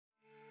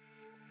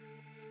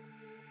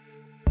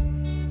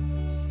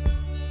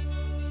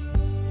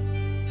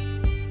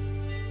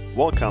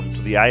Welcome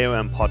to the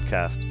IAOM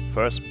podcast,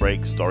 First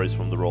Break Stories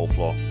from the Roll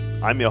Floor.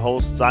 I'm your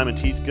host, Siemer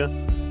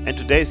and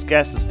today's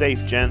guest is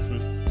Dave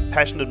Jansen,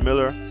 passionate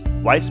miller,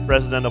 Vice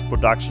President of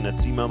Production at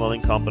Siemer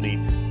Milling Company,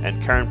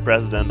 and current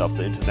President of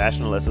the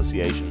International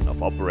Association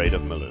of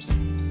Operative Millers.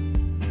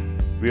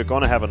 We are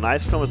going to have a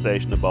nice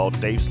conversation about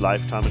Dave's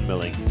lifetime in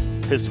milling,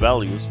 his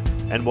values,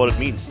 and what it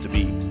means to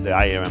be the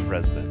IAOM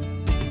President.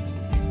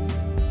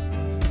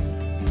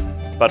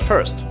 But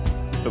first,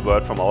 a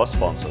word from our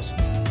sponsors.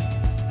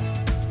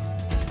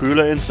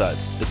 Bühler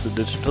Insights is the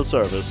digital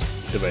service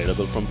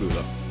available from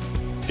Bühler.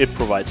 It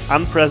provides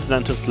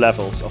unprecedented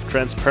levels of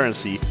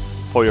transparency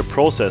for your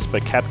process by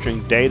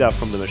capturing data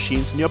from the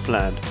machines in your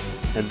plant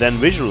and then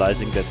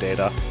visualizing that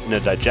data in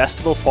a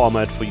digestible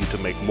format for you to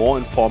make more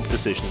informed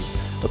decisions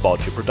about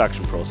your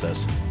production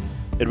process.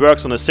 It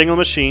works on a single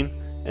machine,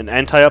 an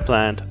entire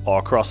plant, or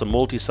across a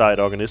multi-site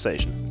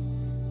organization.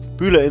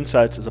 Bühler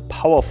Insights is a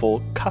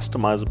powerful,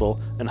 customizable,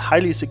 and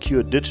highly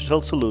secure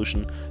digital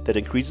solution that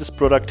increases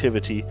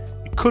productivity.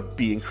 It could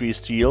be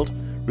increased yield,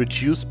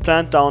 reduced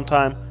plant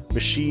downtime,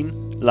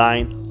 machine,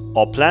 line,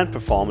 or plant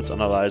performance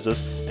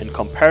analysis, and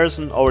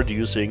comparison or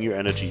reducing your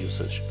energy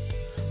usage.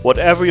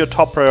 Whatever your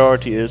top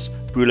priority is,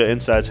 Bühler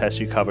Insights has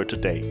you covered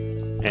today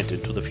and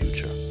into the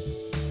future.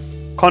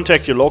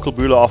 Contact your local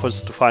Bühler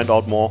office to find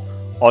out more,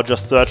 or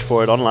just search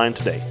for it online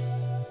today.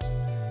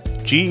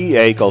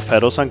 GEA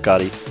Golfetto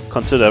Sangari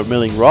consider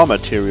milling raw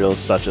materials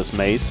such as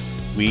maize,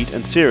 wheat,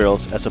 and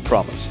cereals as a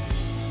promise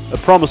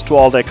to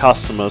all their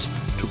customers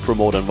to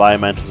promote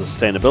environmental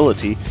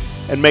sustainability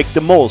and make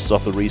the most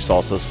of the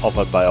resources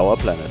offered by our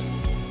planet.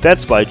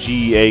 That's why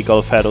GEA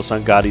Golfetto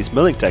Sangari's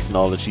milling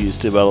technology is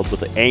developed with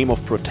the aim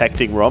of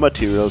protecting raw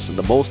materials in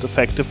the most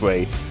effective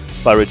way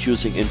by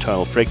reducing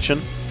internal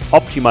friction,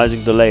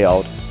 optimizing the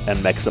layout, and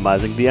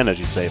maximizing the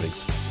energy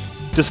savings.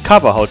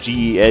 Discover how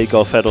GEA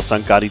Golfetto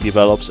Sangari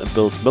develops and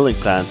builds milling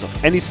plants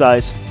of any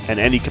size and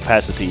any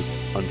capacity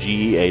on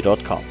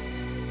GEA.com.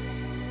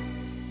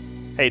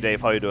 Hey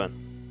Dave, how you doing?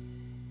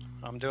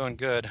 I'm doing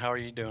good. How are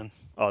you doing?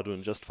 Oh,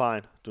 doing just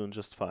fine.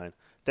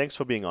 Thanks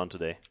for being on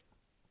today.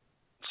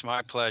 It's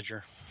my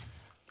pleasure.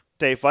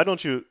 Dave, why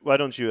don't you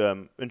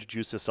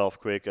introduce yourself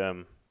quick?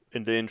 In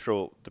the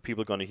intro, the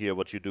people are going to hear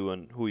what you do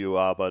and who you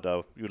are, but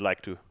you'd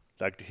like to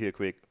hear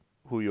quick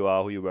who you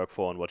are, who you work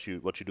for, and what you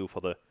do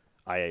for the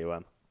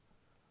IAOM.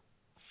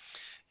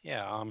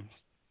 Yeah, I'm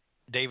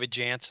David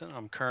Jansen.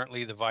 I'm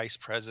currently the Vice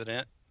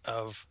President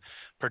of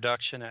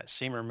Production at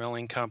Siemer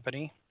Milling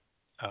Company.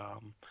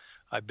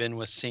 I've been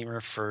with Siemer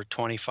for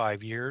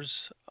 25 years.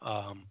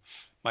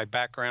 My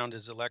background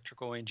is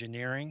electrical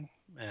engineering,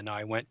 and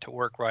I went to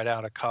work right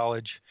out of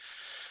college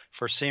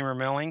for Siemer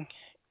Milling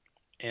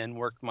and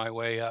worked my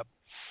way up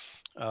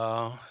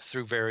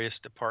through various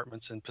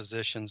departments and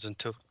positions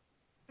until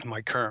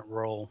my current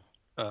role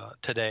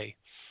today.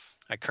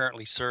 I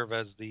currently serve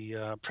as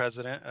the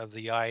president of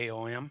the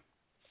IAOM.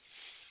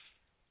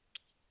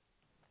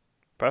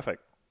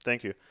 Perfect.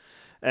 Thank you.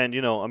 And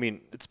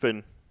it's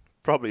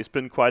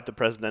been quite the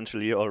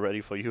presidential year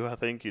already for you. I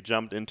think you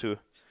jumped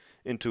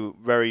into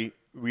very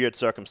weird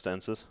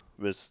circumstances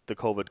with the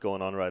COVID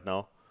going on right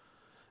now,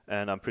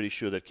 and I'm pretty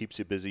sure that keeps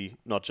you busy,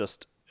 not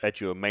just at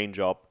your main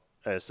job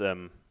as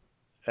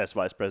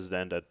vice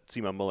president at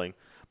Siemer Milling,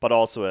 but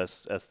also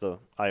as the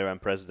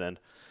IAOM president.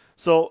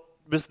 So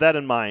with that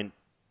in mind,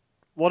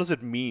 what does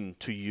it mean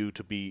to you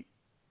to be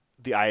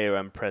the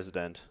IAOM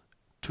president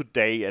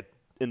today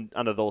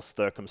under those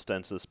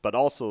circumstances, but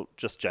also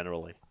just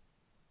generally?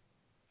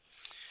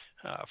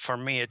 For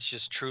me, it's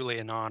just truly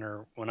an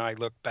honor when I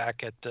look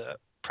back at the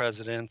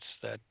presidents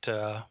that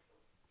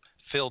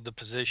filled the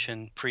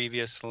position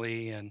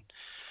previously and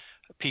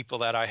people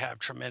that I have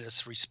tremendous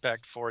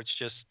respect for. It's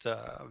just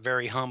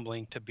very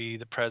humbling to be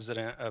the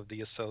president of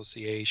the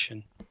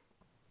association.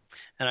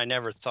 And I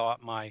never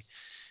thought my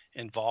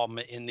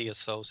involvement in the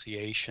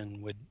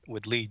association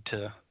would lead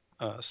to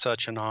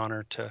such an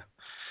honor to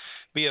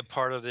be a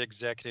part of the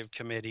executive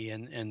committee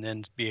and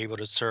then be able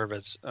to serve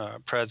as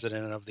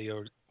president of the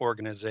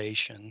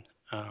organization,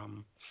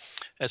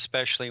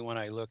 especially when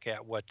I look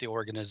at what the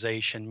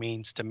organization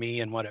means to me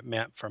and what it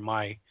meant for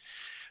my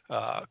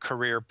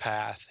career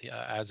path.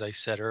 As I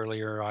said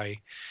earlier,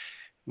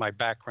 my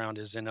background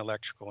is in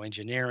electrical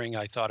engineering.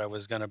 I thought I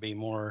was going to be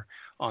more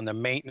on the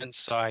maintenance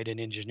side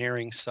and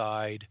engineering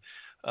side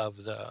of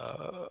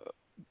the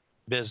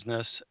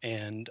business,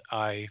 and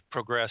I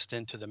progressed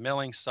into the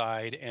milling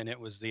side, and it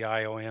was the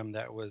IOM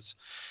that was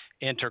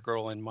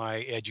integral in my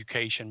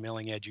education,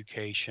 milling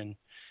education,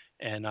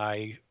 and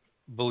I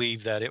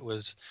believe that it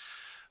was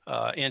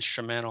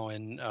instrumental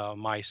in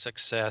my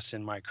success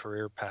in my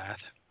career path.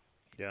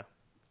 Yeah,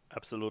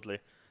 absolutely.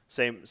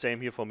 Same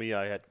here for me.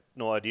 I had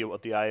no idea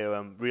what the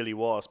IOM really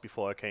was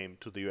before I came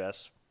to the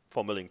US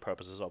for milling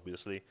purposes,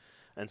 obviously.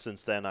 And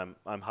since then,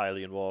 I'm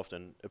highly involved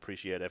and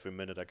appreciate every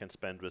minute I can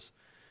spend with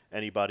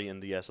anybody in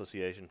the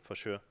association for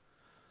sure.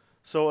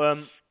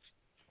 So,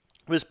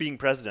 with being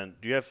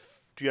president, do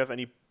you have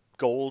any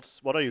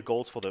goals? What are your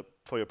goals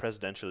for your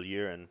presidential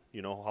year, and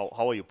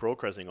how are you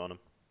progressing on them?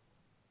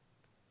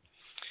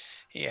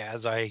 Yeah,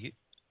 as I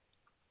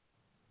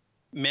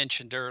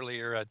mentioned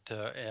earlier at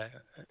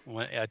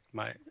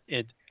my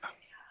it,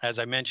 as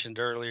I mentioned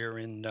earlier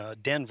in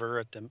Denver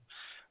at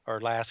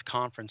our last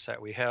conference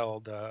that we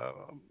held,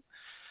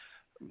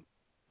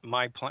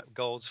 my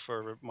goals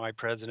for my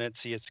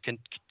presidency is to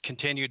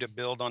continue to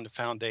build on the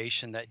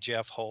foundation that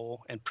Jeff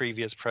Hull and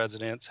previous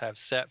presidents have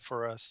set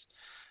for us.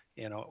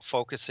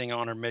 Focusing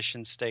on our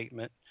mission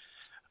statement,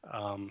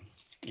 um,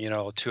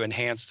 to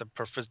enhance the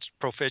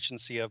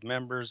proficiency of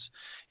members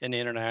in the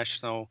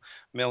international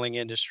milling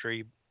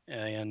industry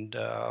and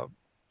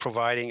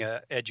providing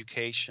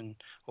educational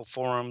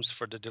forums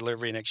for the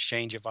delivery and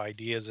exchange of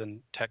ideas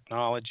and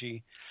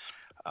technology.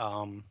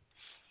 Um,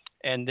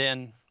 and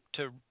then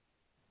to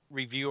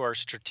review our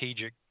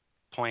strategic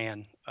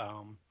plan.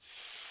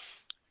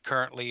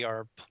 Currently,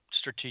 our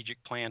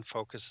strategic plan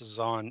focuses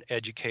on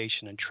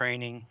education and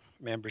training,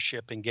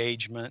 membership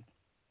engagement,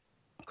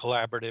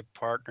 collaborative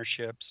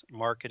partnerships,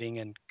 marketing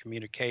and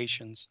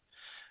communications,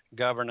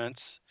 governance,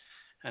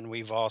 and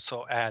we've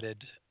also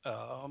added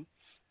um,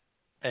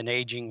 an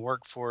aging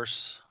workforce,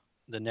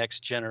 the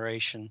next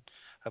generation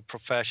of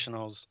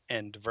professionals,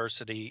 and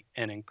diversity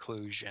and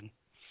inclusion.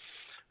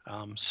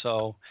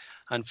 So,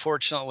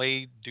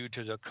 unfortunately, due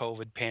to the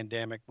COVID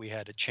pandemic, we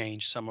had to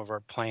change some of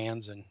our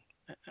plans and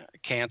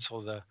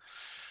cancel the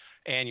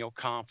annual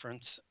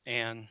conference.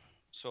 And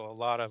so, a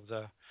lot of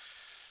the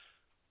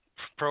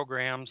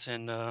programs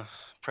and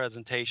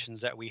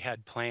presentations that we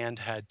had planned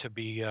had to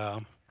be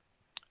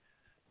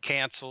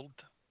canceled,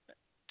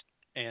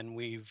 and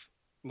we've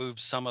moved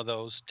some of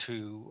those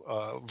to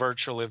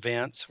virtual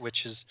events, which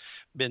has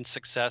been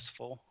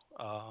successful.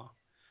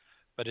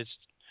 But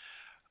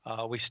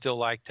we still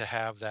like to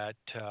have that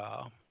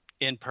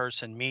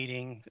in-person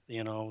meeting,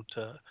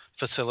 to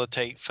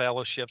facilitate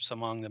fellowships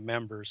among the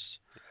members.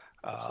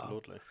 Uh,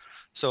 Absolutely.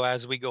 so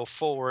as we go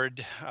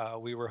forward,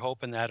 we were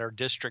hoping that our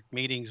district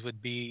meetings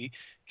would be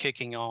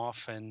kicking off,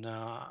 and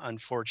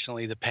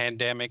unfortunately, the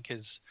pandemic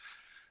is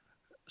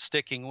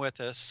sticking with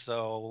us,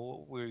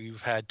 so we've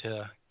had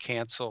to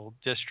cancel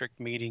district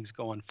meetings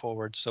going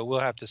forward. So we'll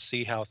have to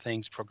see how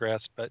things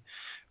progress, but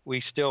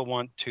we still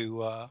want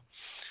to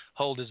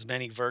hold as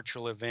many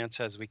virtual events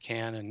as we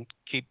can and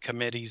keep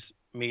committees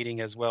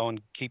meeting as well and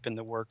keeping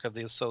the work of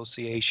the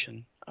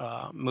association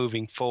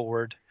moving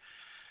forward.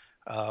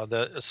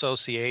 The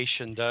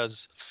association does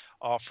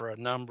offer a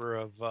number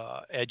of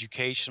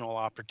educational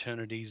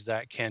opportunities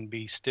that can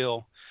be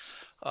still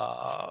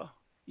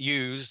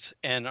used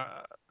and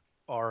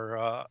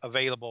are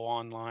available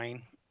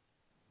online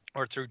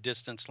or through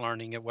distance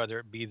learning, whether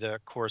it be the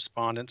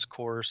correspondence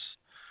course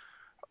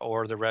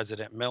or the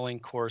resident milling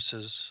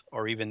courses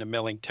or even the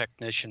milling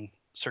technician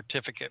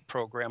certificate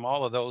program.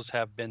 All of those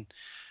have been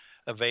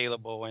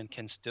available and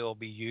can still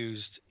be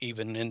used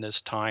even in this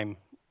time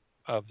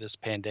of this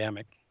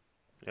pandemic.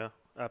 Yeah,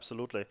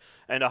 absolutely.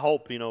 And I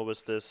hope,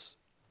 with this,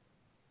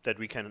 that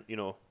we can,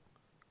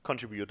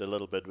 contribute a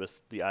little bit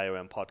with the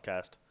IOM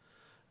podcast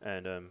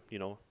and,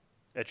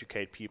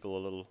 educate people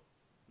a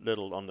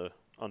little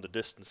on the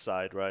distance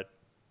side, right?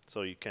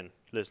 So you can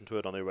listen to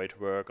it on your way to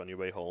work, on your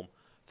way home,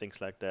 things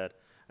like that.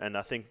 And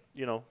I think,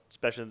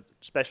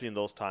 especially in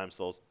those times,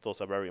 those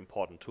are very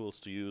important tools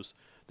to use.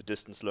 The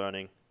distance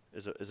learning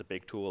is a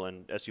big tool,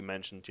 and as you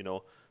mentioned,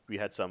 we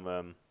had some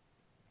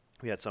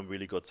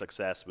really good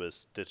success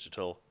with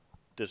digital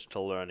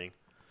learning.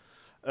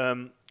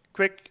 Um,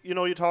 Quick,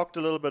 you talked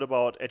a little bit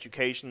about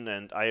education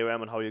and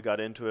IOM and how you got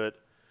into it.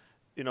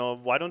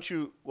 Why don't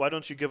you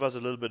give us a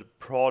little bit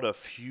broader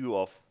view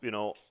of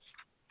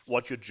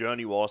what your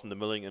journey was in the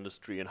milling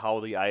industry and how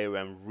the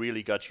IOM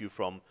really got you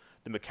from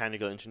the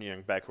mechanical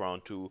engineering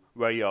background to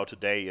where you are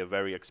today, a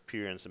very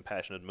experienced and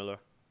passionate miller.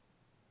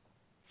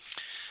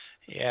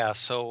 Yeah,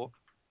 so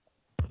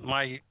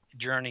my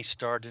journey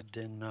started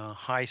in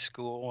high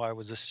school. I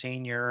was a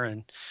senior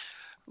and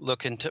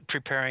looking to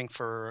preparing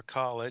for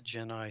college,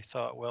 and I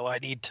thought, well, I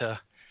need to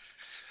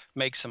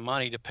make some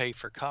money to pay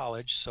for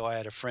college. So I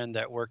had a friend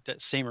that worked at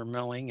Siemer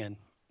Milling, and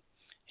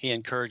he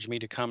encouraged me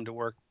to come to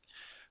work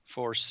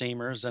for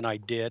Siemers, and I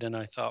did. And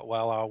I thought,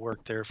 well, I'll work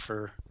there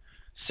for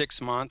 6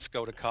 months,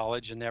 go to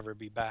college, and never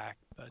be back.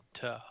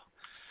 But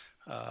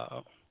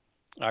uh,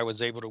 I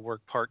was able to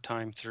work part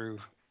time through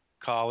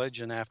college,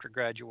 and after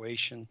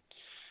graduation,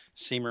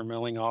 Siemer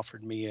Milling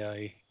offered me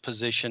a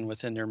position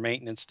within their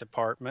maintenance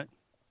department.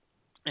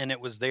 And it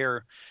was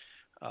there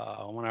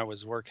when I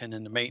was working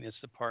in the maintenance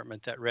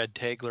department that Red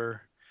Tagler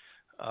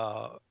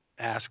uh,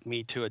 asked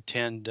me to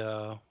attend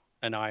an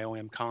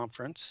IOM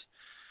conference.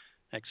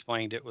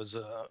 Explained it was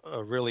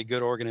a really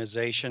good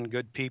organization,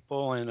 good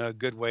people, and a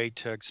good way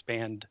to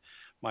expand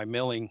my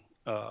milling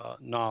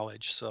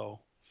knowledge. So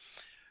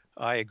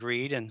I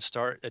agreed and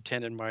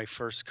attended my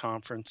first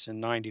conference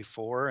in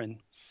 '94 and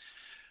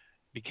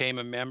became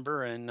a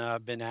member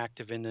and been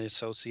active in the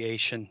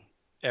association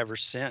ever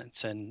since.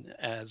 And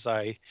as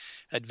I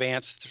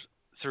advanced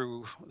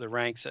through the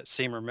ranks at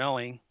Siemer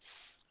Milling,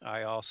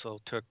 I also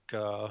took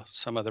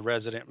some of the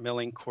resident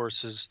milling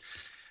courses,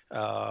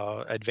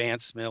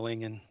 advanced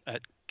milling, and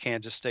at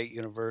Kansas State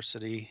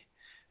University,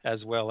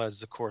 as well as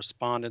the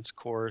correspondence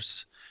course,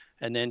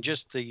 and then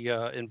just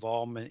the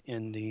involvement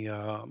in the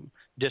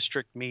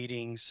district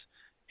meetings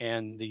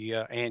and the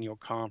annual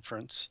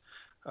conference.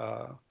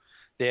 Uh,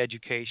 the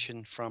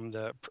education from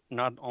the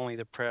not only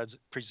the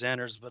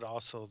presenters but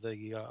also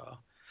the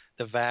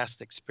vast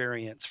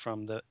experience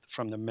from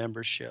the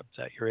membership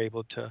that you're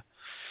able to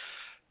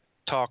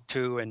talk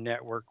to and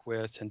network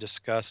with and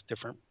discuss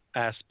different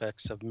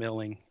aspects of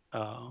milling.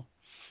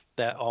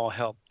 That all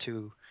help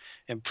to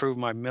improve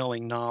my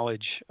milling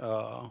knowledge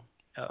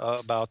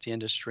about the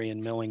industry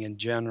and milling in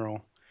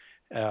general,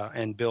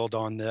 and build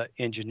on the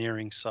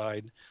engineering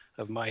side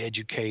of my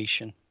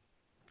education.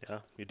 Yeah,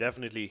 you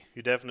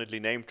definitely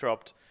name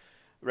dropped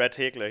Red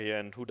Hegler here,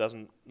 and who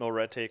doesn't know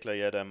Red Hegler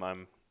yet?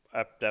 I'm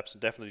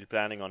definitely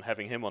planning on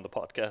having him on the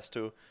podcast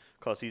too,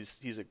 because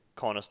he's a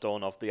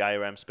cornerstone of the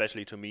IRM,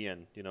 especially to me,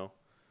 and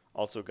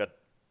also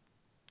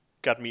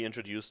got me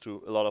introduced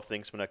to a lot of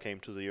things when I came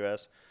to the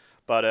US.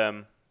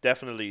 But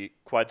definitely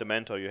quite the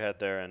mentor you had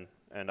there,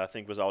 and I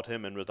think without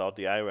him and without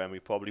the IRM, we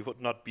probably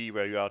would not be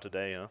where you are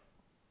today. Huh?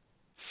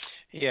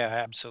 Yeah,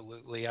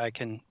 absolutely. I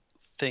can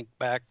think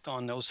back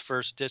on those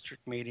first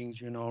district meetings.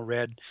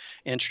 Red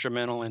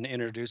instrumental in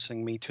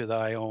introducing me to the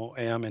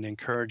IOM and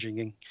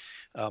encouraging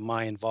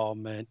my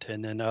involvement,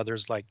 and then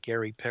others like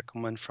Gary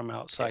Pickelman from Yeah,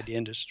 outside the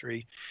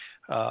industry.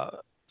 Uh,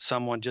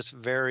 Someone just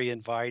very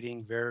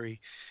inviting, very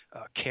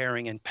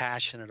caring and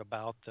passionate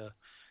about the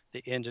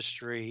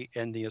industry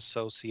and the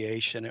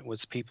association. It was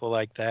people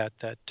like that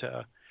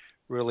that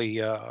really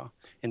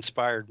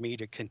inspired me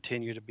to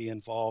continue to be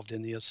involved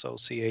in the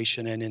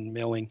association and in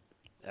milling.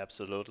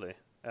 absolutely,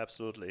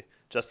 absolutely.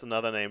 Just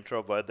another name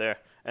drop right there,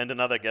 and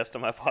another guest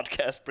on my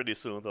podcast pretty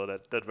soon, though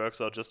that works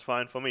out just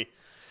fine for me.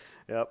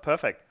 Yeah,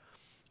 perfect.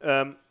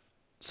 Um,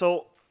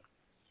 so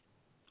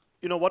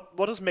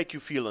what does make you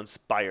feel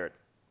inspired?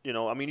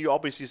 I mean, you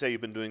obviously say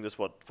you've been doing this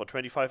what for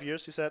 25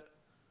 years. You said.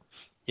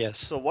 Yes.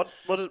 So what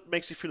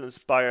makes you feel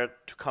inspired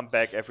to come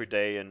back every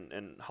day,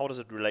 and how does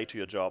it relate to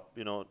your job?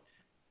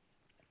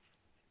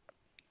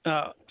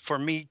 For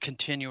me,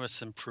 continuous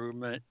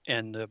improvement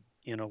and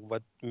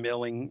what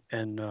milling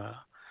and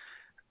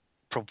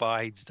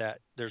provides, that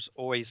there's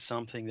always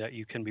something that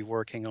you can be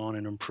working on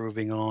and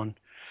improving on,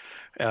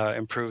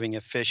 improving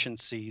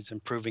efficiencies,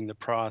 improving the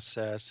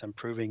process,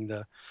 improving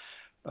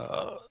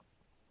uh,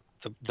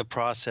 the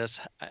process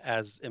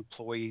as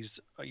employees.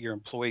 Your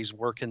employees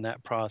work in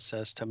that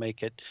process to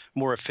make it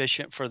more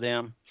efficient for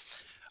them.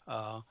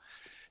 Uh,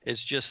 it's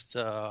just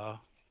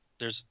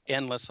there's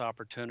endless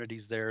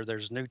opportunities there.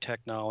 There's new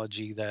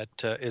technology that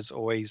is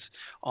always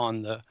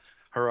on the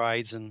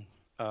horizon,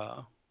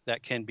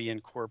 that can be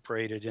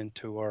incorporated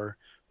into our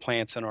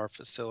plants and our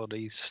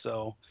facilities.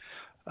 So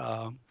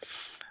um,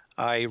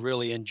 I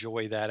really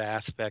enjoy that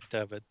aspect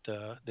of it,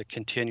 the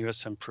continuous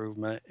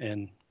improvement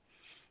and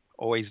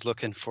always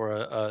looking for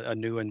a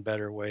new and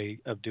better way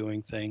of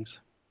doing things.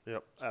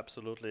 Yep,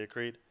 absolutely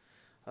agreed.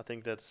 I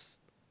think that's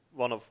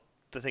one of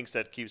the things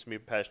that keeps me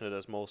passionate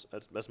as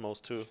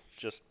most too.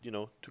 Just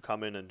to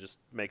come in and just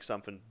make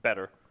something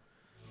better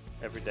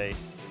every day.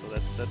 So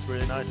that's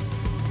really nice.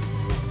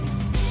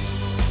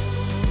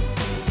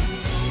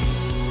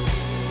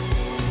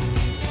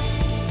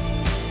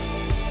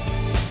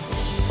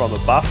 From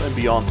above and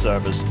beyond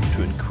service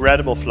to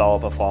incredible flour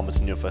performance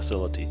in your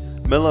facility,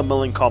 Miller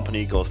Milling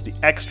Company goes the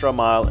extra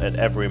mile at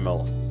every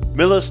mill.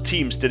 Miller's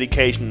team's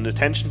dedication and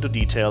attention to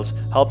details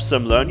helps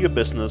them learn your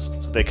business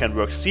so they can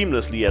work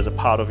seamlessly as a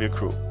part of your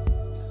crew.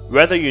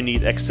 Whether you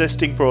need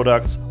existing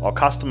products or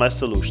customized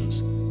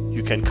solutions,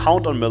 you can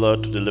count on Miller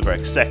to deliver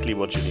exactly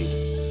what you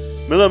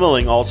need. Miller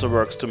Milling also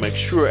works to make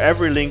sure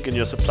every link in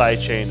your supply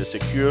chain is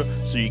secure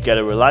so you get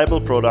a reliable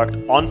product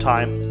on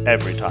time,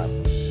 every time.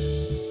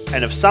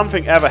 And if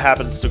something ever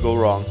happens to go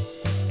wrong,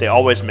 they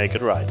always make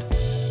it right.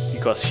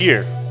 Because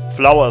here,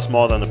 flour is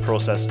more than a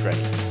processed grain,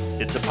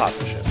 it's a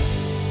partnership.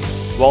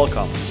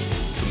 Welcome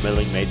to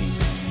Milling Made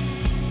Easy.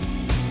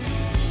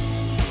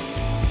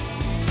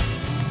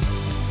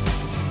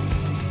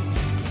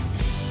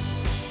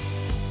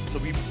 So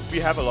we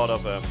have a lot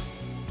of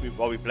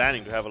we're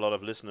planning to have a lot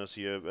of listeners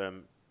here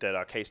that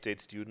are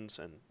K-State students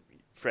and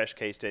fresh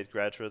K-State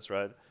graduates,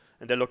 right?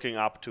 And they're looking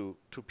up to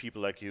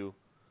people like you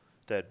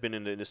that been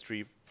in the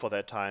industry for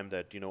that time,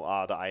 that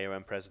are the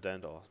IAOM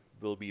president or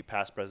will be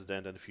past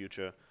president in the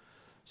future.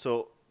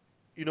 So,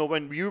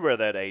 when you were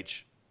that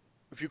age,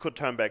 if you could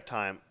turn back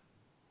time,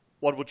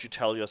 what would you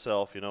tell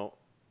yourself?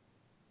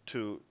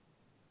 To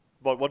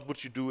what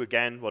would you do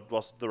again? What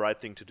was the right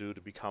thing to do to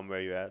become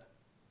where you're at?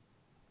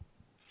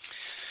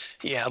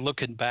 Yeah,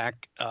 looking back,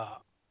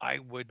 I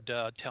would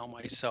tell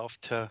myself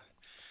to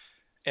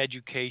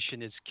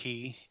education is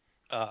key.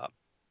 Uh,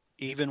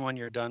 Even when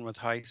you're done with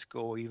high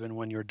school, even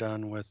when you're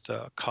done with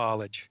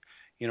college,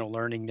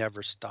 learning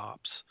never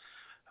stops,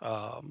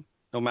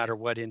 no matter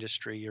what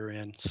industry you're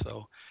in.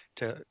 So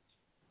to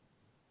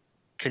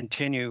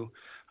continue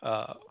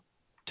uh,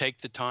 take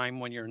the time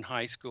when you're in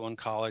high school and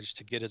college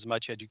to get as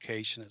much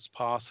education as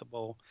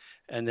possible,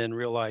 and then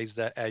realize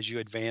that as you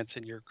advance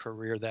in your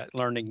career, that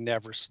learning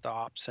never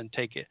stops, and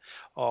take it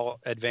all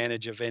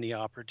advantage of any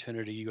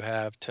opportunity you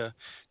have to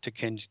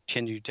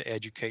continue to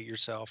educate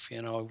yourself.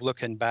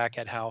 Looking back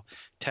at how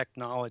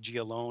technology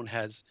alone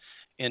has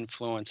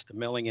influenced the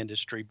milling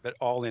industry, but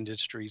all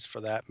industries for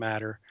that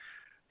matter.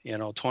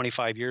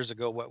 25 years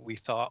ago, what we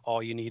thought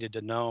all you needed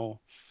to know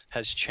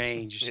has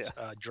changed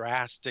Yeah.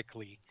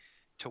 drastically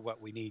to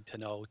what we need to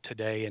know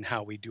today and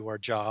how we do our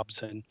jobs.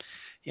 And,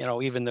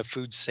 even the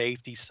food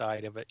safety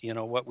side of it,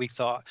 what we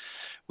thought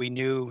we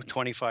knew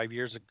 25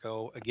 years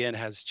ago, again,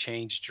 has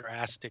changed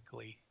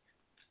drastically.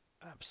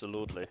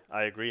 Absolutely.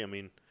 I agree. I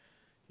mean,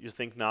 you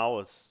think now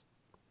it's,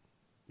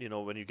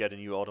 when you get a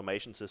new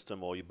automation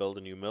system or you build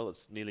a new mill,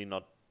 it's nearly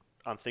not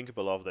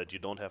unthinkable of that you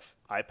don't have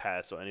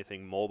iPads or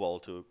anything mobile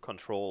to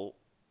control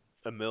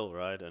a mill,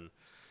 right?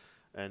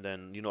 And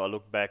then, I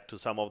look back to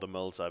some of the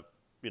mills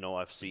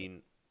I've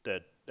seen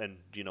that, and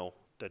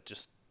that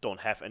just don't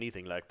have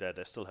anything like that.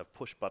 They still have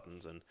push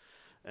buttons, and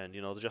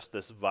just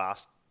this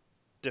vast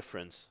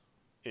difference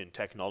in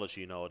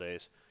technology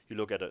nowadays. You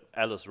look at a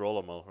Alice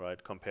roller mill,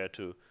 right, compared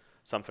to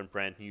something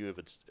brand new, if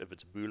it's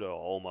Bühler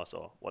or Omas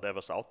or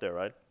whatever's out there,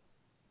 right?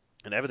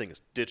 And everything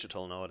is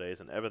digital nowadays,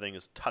 and everything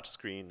is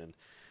touchscreen,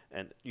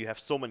 and you have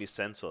so many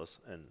sensors,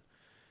 and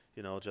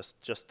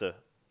just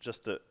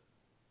the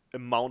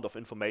amount of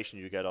information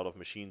you get out of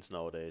machines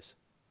nowadays.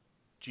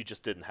 You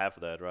just didn't have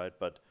that, right?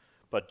 But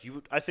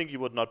I think you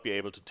would not be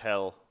able to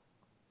tell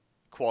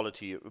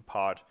quality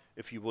apart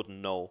if you wouldn't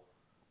know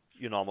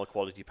your normal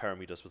quality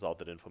parameters without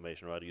that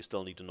information, right? You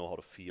still need to know how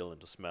to feel and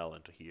to smell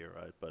and to hear,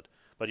 right?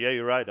 But yeah,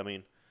 you're right. I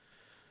mean,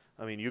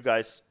 you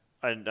guys,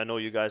 I know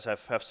you guys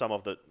have some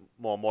of the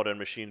more modern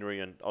machinery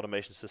and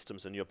automation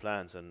systems in your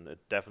plants, and it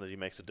definitely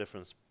makes a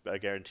difference. I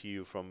guarantee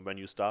you, from when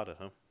you started,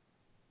 huh?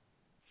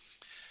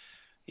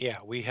 Yeah,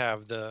 we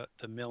have the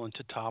mill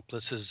into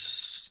topless is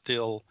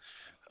still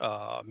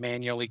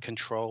manually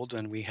controlled,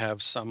 and we have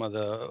some of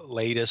the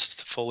latest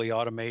fully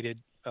automated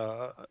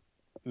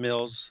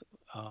mills.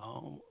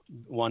 Uh,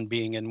 One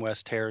being in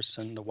West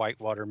Harrison, the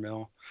Whitewater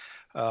Mill.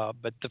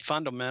 But the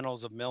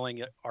fundamentals of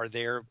milling are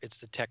there. It's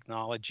the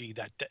technology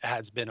that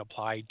has been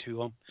applied to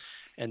them,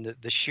 and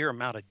the sheer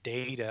amount of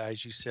data,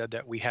 as you said,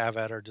 that we have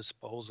at our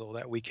disposal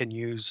that we can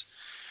use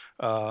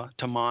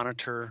to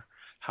monitor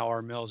how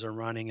our mills are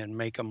running and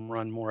make them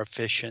run more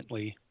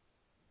efficiently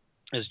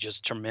is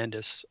just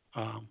tremendous.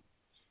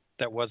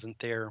 That wasn't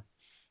there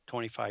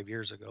 25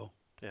 years ago.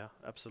 Yeah,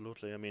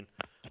 absolutely. I mean,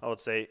 I would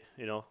say,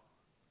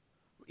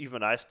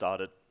 even I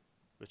started,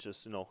 which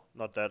is,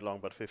 not that long,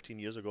 but 15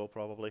 years ago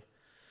probably,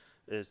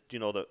 is,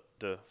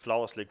 the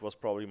flour slick was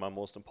probably my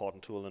most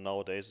important tool, and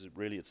nowadays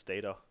it's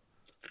data.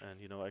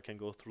 And, I can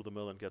go through the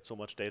mill and get so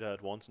much data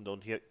at once, and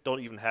don't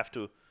even have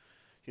to,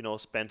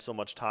 spend so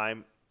much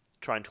time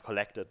trying to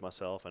collect it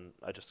myself, and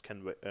I just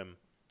can,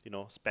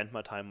 spend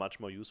my time much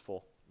more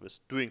useful with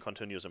doing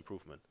continuous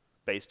improvement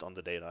based on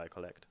the data I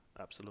collect.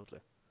 Absolutely.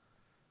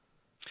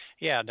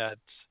 Yeah,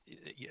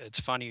 it's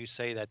funny you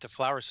say that. The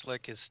flour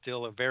slick is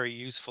still a very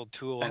useful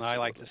tool, and I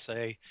like to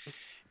Absolutely.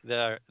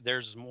 say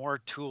there's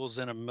more tools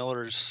in a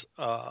miller's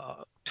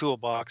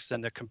toolbox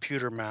than the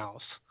computer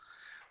mouse.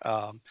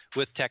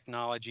 With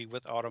technology,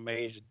 with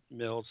automated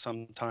mills,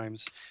 sometimes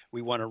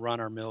we want to run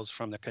our mills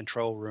from the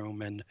control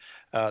room, and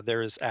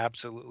there is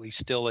absolutely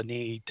still a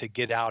need to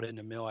get out in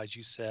the mill, as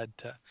you said,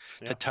 to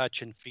Yeah.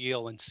 touch and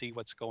feel and see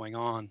what's going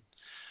on.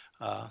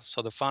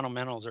 So the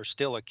fundamentals are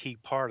still a key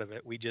part of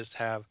it. We just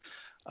have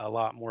a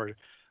lot more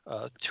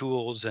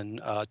tools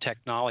and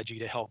technology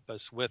to help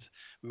us with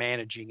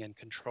managing and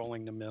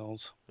controlling the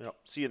mills. Yeah.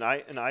 See, and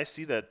I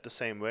see that the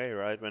same way,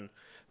 right? When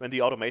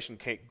the automation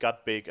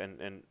got big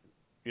and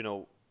you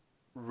know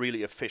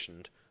really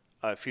efficient,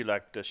 I feel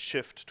like the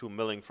shift to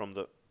milling from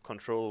the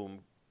control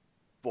room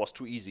was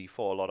too easy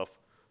for a lot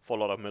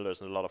of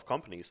millers and a lot of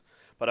companies.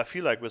 But I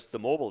feel like with the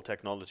mobile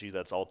technology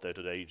that's out there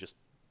today,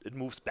 it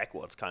moves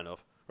backwards, kind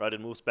of, right?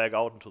 It moves back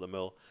out into the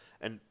mill,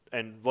 and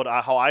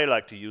how I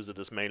like to use it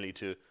is mainly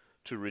to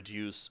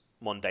reduce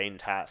mundane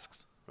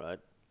tasks, right?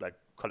 Like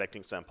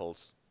collecting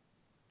samples,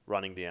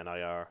 running the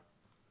NIR,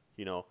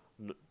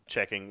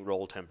 checking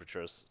roll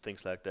temperatures,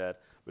 things like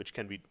that, which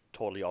can be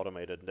totally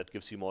automated, and that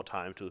gives you more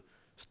time to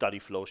study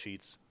flow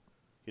sheets,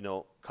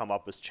 come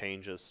up with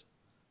changes,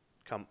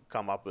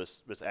 come up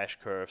with ash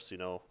curves,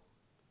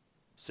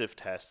 sieve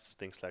tests,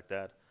 things like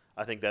that.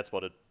 I think that's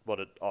what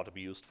it ought to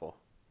be used for.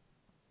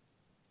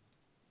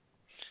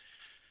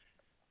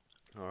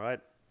 All right,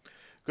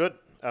 good.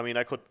 I mean,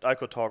 I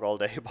could talk all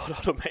day about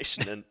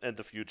automation and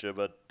the future,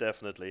 but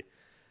definitely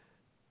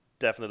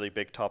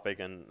big topic,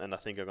 and I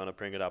think I'm gonna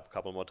bring it up a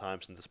couple more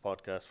times in this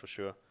podcast for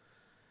sure.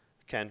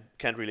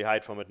 Can't really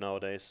hide from it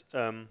nowadays.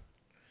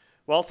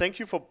 Well, thank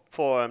you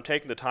for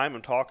taking the time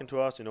and talking to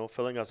us.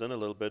 Filling us in a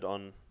little bit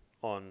on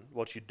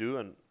what you do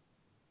and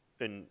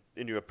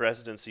in your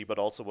presidency, but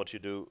also what you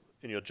do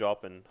in your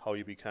job and how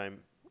you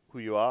became who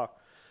you are.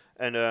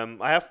 And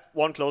I have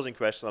one closing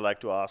question I like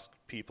to ask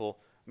people.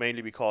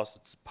 mainly because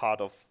it's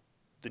part of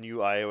the new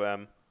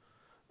IOM,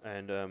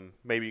 and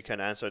maybe you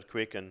can answer it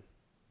quick, and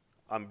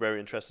I'm very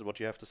interested what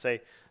you have to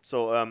say.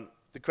 So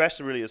the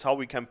question really is how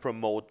we can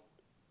promote,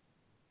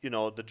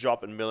 the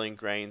job in milling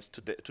grains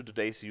to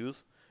today's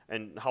youth,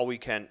 and how we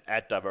can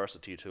add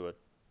diversity to it.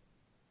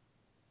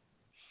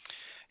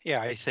 Yeah,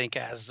 I think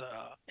as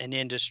an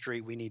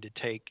industry, we need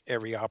to take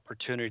every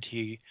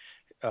opportunity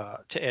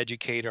to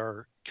educate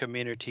our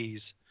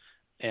communities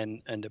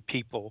and the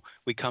people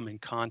we come in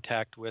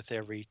contact with,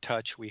 every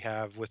touch we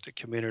have with the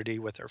community,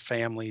 with our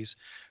families,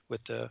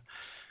 with the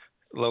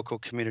local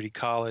community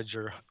college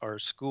or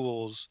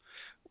schools,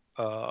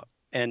 uh,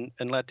 and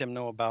let them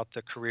know about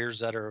the careers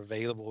that are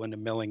available in the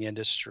milling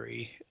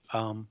industry.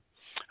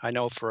 I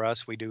know for us,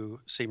 we do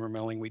Siemer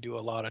Milling. We do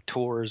a lot of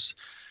tours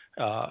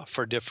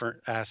for different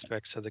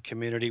aspects of the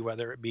community,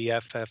 whether it be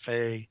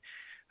FFA,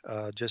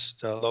 just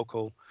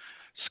local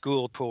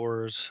school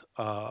tours,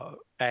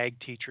 ag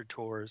teacher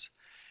tours,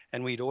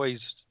 and we'd always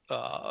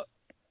uh,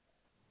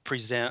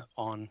 present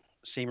on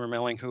Siemer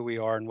Milling who we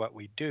are and what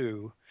we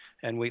do.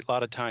 And a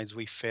lot of times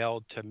we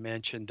failed to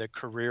mention the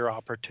career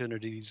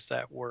opportunities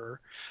that were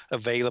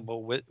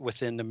available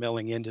within the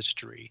milling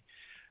industry.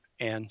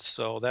 And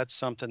so that's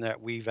something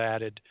that we've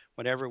added.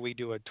 Whenever we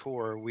do a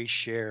tour, we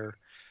share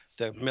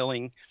the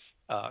milling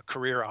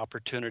career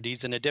opportunities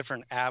and the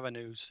different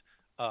avenues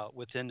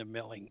within the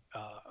milling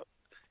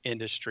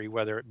industry,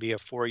 whether it be a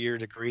 4-year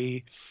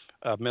degree,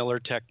 a miller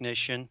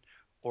technician,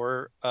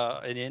 or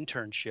an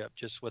internship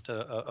just with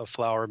a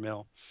flour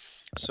mill.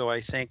 So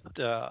I think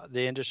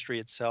the industry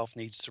itself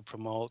needs to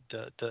promote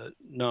the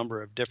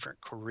number of different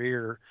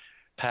career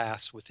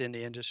paths within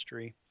the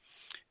industry.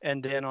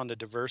 And then on the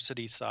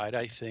diversity side,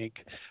 I think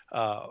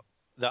the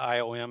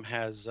IOM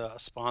has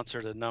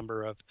sponsored a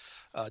number of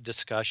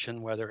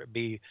discussion, whether it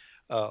be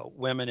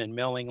women in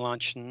milling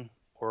luncheon,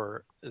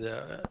 or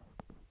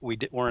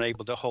weren't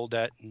able to hold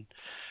that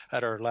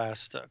at our last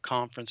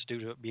conference due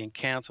to it being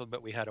canceled,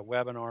 but we had a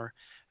webinar.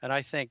 And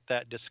I think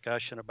that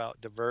discussion about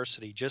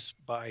diversity, just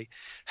by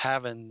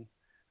having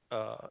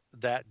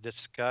that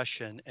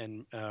discussion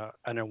and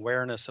an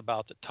awareness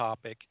about the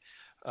topic,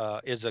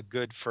 is a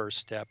good first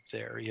step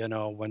there.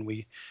 When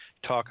we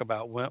talk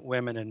about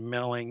women in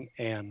milling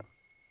and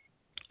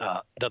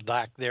the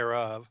lack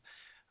thereof,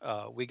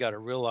 we got to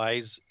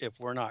realize if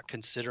we're not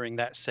considering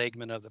that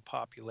segment of the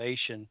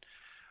population,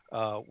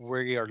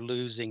 we are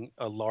losing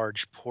a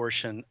large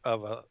portion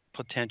of a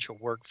potential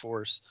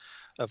workforce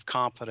of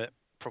competent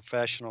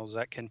professionals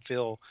that can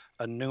fill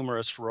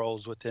numerous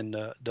roles within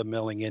the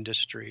milling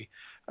industry.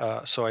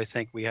 So I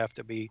think we have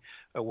to be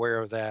aware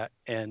of that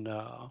and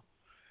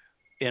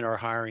in our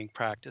hiring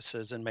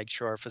practices, and make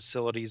sure our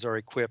facilities are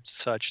equipped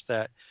such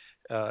that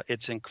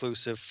it's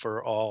inclusive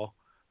for all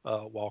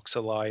walks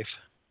of life.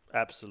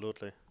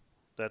 Absolutely.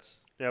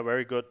 That's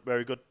very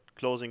good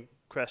closing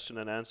question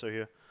and answer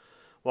here.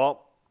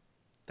 Well,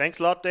 thanks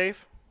a lot,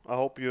 Dave. I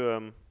hope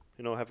you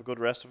have a good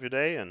rest of your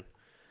day, and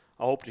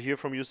I hope to hear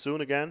from you soon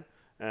again.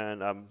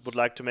 And I would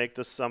like to make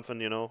this something,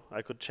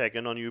 I could check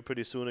in on you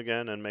pretty soon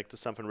again and make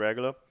this something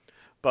regular.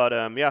 But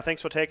yeah,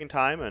 thanks for taking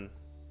time, and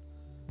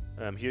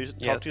talk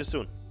Yes. to you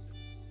soon.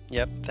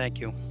 Yep. Thank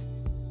you.